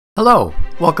Hello,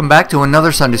 welcome back to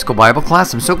another Sunday School Bible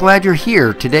class. I'm so glad you're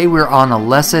here. Today we're on a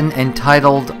lesson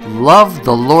entitled Love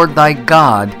the Lord Thy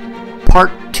God,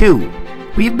 Part 2.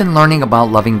 We've been learning about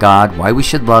loving God, why we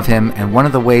should love Him, and one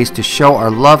of the ways to show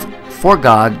our love for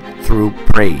God through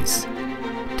praise.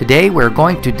 Today we're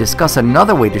going to discuss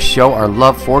another way to show our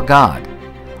love for God.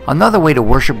 Another way to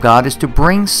worship God is to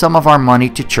bring some of our money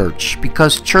to church,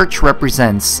 because church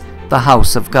represents the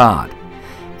house of God.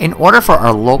 In order for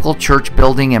our local church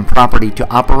building and property to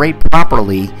operate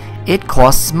properly, it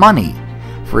costs money.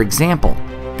 For example,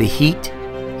 the heat,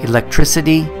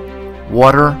 electricity,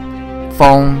 water,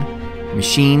 phone,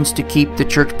 machines to keep the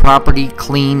church property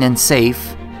clean and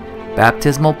safe,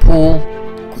 baptismal pool,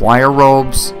 choir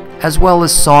robes, as well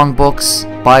as songbooks,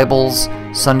 Bibles,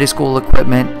 Sunday school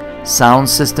equipment, sound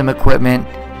system equipment,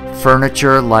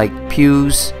 furniture like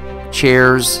pews,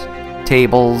 chairs,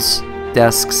 tables,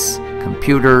 desks,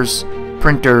 computers,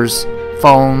 printers,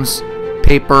 phones,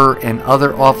 paper, and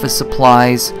other office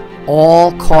supplies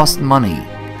all cost money.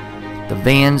 The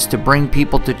vans to bring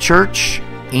people to church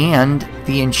and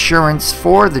the insurance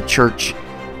for the church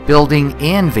building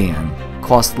and van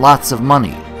cost lots of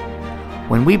money.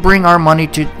 When we bring our money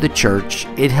to the church,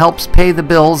 it helps pay the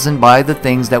bills and buy the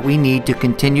things that we need to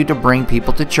continue to bring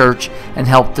people to church and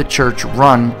help the church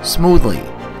run smoothly.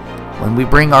 When we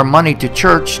bring our money to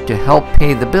church to help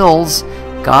pay the bills,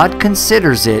 God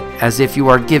considers it as if you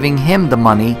are giving Him the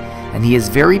money, and He is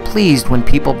very pleased when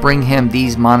people bring Him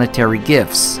these monetary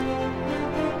gifts.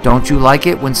 Don't you like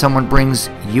it when someone brings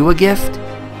you a gift?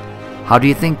 How do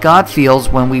you think God feels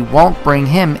when we won't bring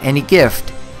Him any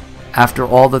gift after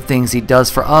all the things He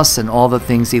does for us and all the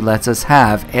things He lets us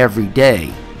have every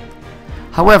day?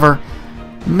 However,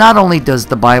 not only does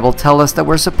the Bible tell us that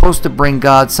we're supposed to bring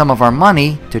God some of our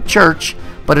money to church,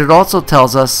 but it also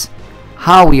tells us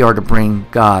how we are to bring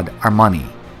God our money.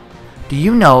 Do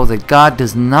you know that God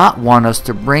does not want us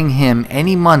to bring Him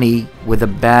any money with a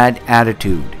bad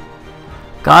attitude?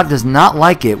 God does not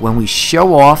like it when we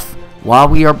show off while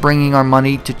we are bringing our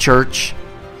money to church.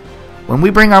 When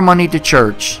we bring our money to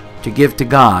church to give to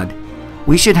God,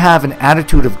 we should have an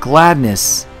attitude of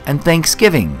gladness and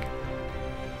thanksgiving.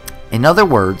 In other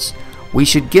words, we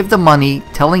should give the money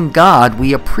telling God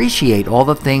we appreciate all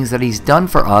the things that He's done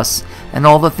for us and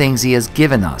all the things He has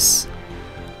given us.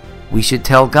 We should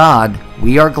tell God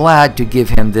we are glad to give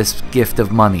Him this gift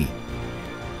of money.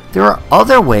 There are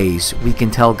other ways we can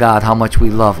tell God how much we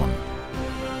love Him.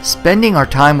 Spending our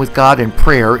time with God in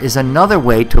prayer is another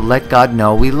way to let God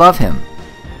know we love Him.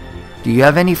 Do you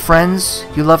have any friends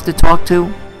you love to talk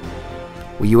to?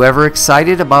 Were you ever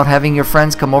excited about having your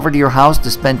friends come over to your house to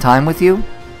spend time with you?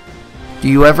 Do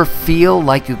you ever feel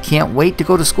like you can't wait to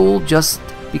go to school just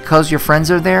because your friends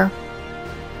are there?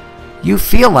 You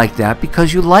feel like that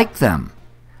because you like them.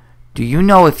 Do you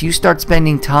know if you start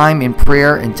spending time in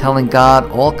prayer and telling God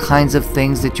all kinds of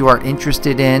things that you are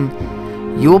interested in,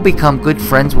 you will become good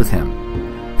friends with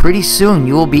Him. Pretty soon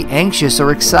you will be anxious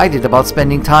or excited about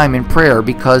spending time in prayer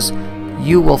because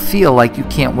you will feel like you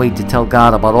can't wait to tell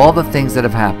God about all the things that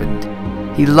have happened.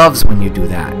 He loves when you do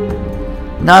that.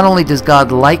 Not only does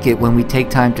God like it when we take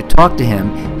time to talk to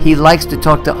Him, He likes to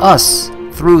talk to us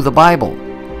through the Bible.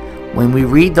 When we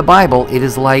read the Bible, it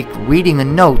is like reading a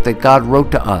note that God wrote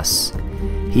to us.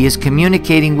 He is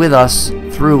communicating with us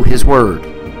through His Word.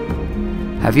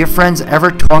 Have your friends ever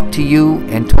talked to you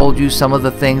and told you some of the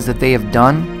things that they have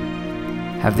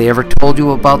done? Have they ever told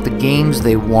you about the games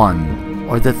they won?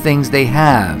 Or the things they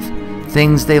have,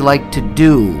 things they like to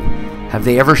do? Have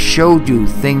they ever showed you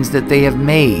things that they have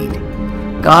made?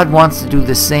 God wants to do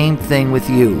the same thing with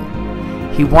you.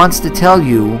 He wants to tell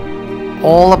you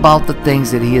all about the things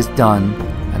that He has done,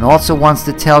 and also wants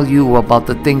to tell you about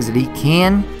the things that He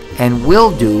can and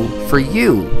will do for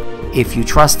you if you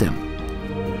trust Him.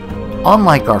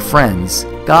 Unlike our friends,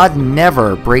 God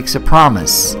never breaks a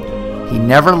promise. He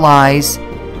never lies,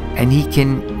 and He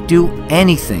can do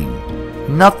anything.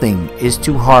 Nothing is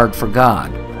too hard for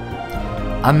God.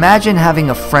 Imagine having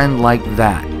a friend like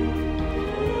that.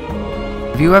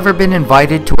 Have you ever been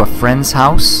invited to a friend's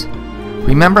house?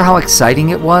 Remember how exciting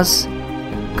it was?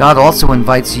 God also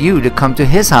invites you to come to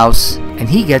His house, and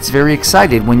He gets very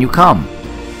excited when you come.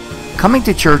 Coming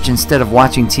to church instead of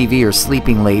watching TV or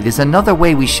sleeping late is another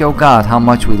way we show God how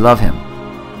much we love Him.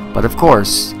 But of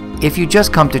course, if you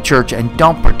just come to church and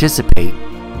don't participate,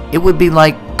 it would be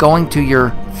like going to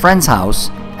your friend's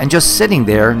house and just sitting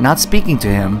there not speaking to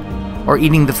him or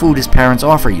eating the food his parents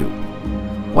offer you.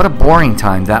 What a boring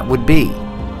time that would be.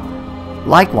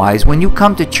 Likewise, when you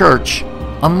come to church,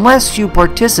 unless you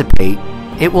participate,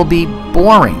 it will be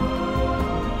boring.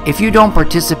 If you don't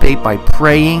participate by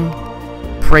praying,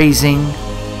 praising,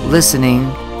 listening,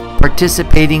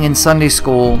 participating in Sunday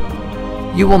school,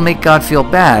 you will make God feel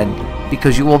bad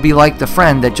because you will be like the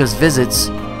friend that just visits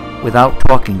without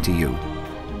talking to you.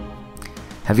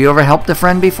 Have you ever helped a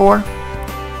friend before?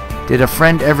 Did a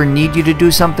friend ever need you to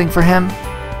do something for him?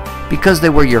 Because they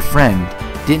were your friend,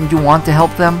 didn't you want to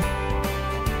help them?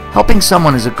 Helping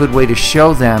someone is a good way to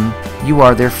show them you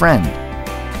are their friend.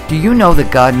 Do you know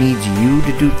that God needs you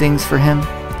to do things for Him?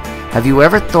 Have you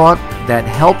ever thought that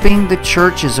helping the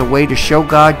church is a way to show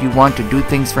God you want to do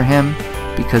things for Him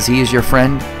because He is your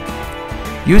friend?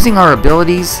 Using our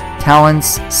abilities,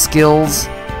 talents, skills,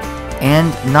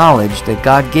 and knowledge that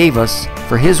God gave us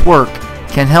for His work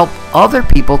can help other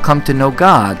people come to know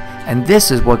God, and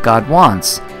this is what God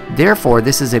wants. Therefore,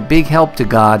 this is a big help to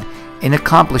God in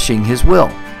accomplishing His will.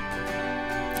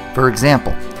 For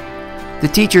example, the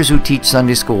teachers who teach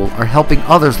Sunday school are helping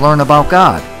others learn about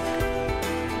God.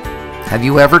 Have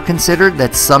you ever considered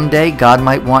that someday God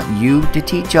might want you to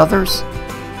teach others?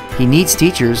 He needs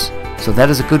teachers, so that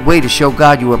is a good way to show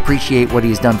God you appreciate what He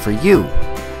has done for you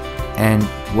and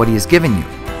what He has given you.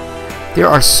 There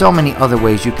are so many other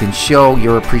ways you can show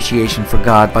your appreciation for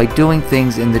God by doing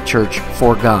things in the church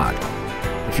for God.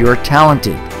 If you are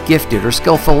talented, gifted, or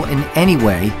skillful in any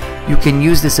way, you can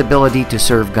use this ability to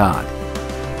serve God.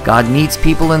 God needs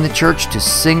people in the church to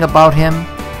sing about Him,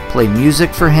 play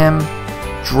music for Him,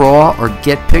 draw or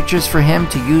get pictures for Him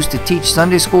to use to teach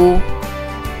Sunday school,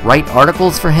 write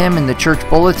articles for Him in the church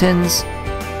bulletins,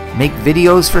 make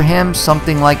videos for Him,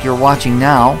 something like you're watching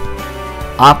now,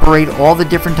 operate all the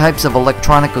different types of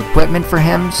electronic equipment for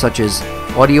Him, such as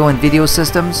audio and video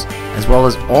systems, as well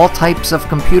as all types of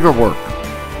computer work.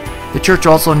 The church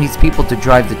also needs people to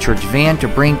drive the church van to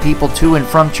bring people to and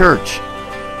from church.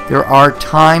 There are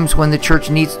times when the church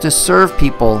needs to serve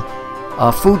people,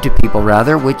 food to people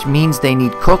rather, which means they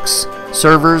need cooks,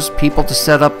 servers, people to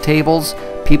set up tables,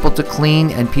 people to clean,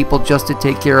 and people just to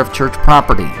take care of church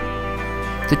property.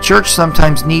 The church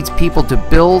sometimes needs people to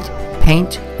build,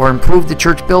 paint, or improve the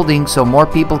church building so more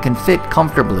people can fit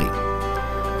comfortably.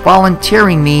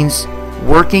 Volunteering means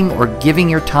working or giving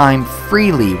your time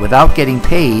freely without getting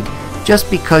paid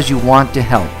just because you want to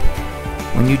help.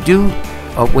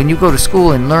 When you go to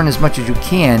school and learn as much as you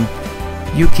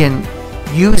can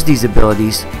use these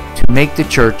abilities to make the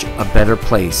church a better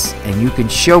place, and you can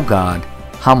show God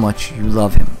how much you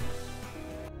love Him.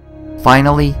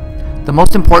 Finally, the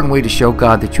most important way to show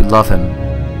God that you love Him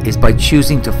is by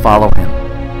choosing to follow Him.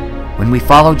 When we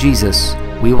follow Jesus,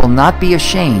 we will not be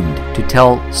ashamed to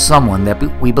tell someone that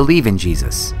we believe in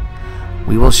Jesus.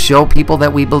 We will show people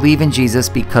that we believe in Jesus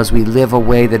because we live a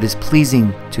way that is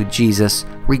pleasing to Jesus,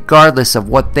 regardless of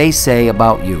what they say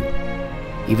about you,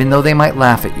 even though they might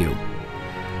laugh at you.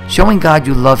 Showing God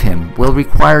you love Him will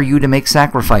require you to make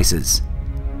sacrifices.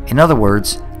 In other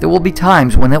words, there will be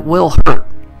times when it will hurt.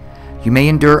 You may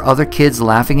endure other kids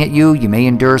laughing at you, you may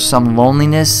endure some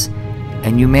loneliness,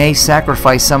 and you may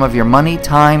sacrifice some of your money,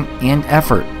 time, and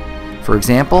effort. For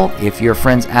example, if your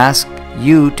friends ask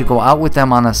you to go out with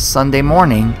them on a Sunday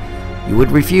morning, you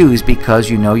would refuse because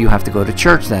you know you have to go to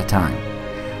church that time.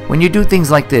 When you do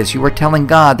things like this, you are telling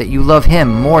God that you love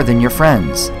Him more than your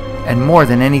friends and more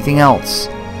than anything else.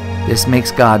 This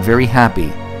makes God very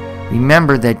happy.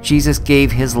 Remember that Jesus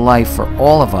gave His life for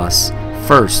all of us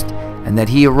first, and that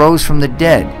He arose from the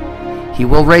dead. He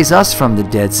will raise us from the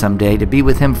dead someday to be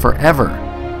with Him forever,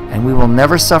 and we will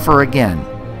never suffer again.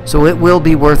 So it will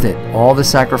be worth it, all the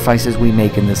sacrifices we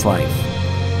make in this life.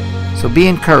 So be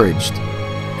encouraged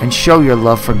and show your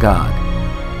love for God.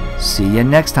 See you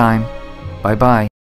next time. Bye-bye.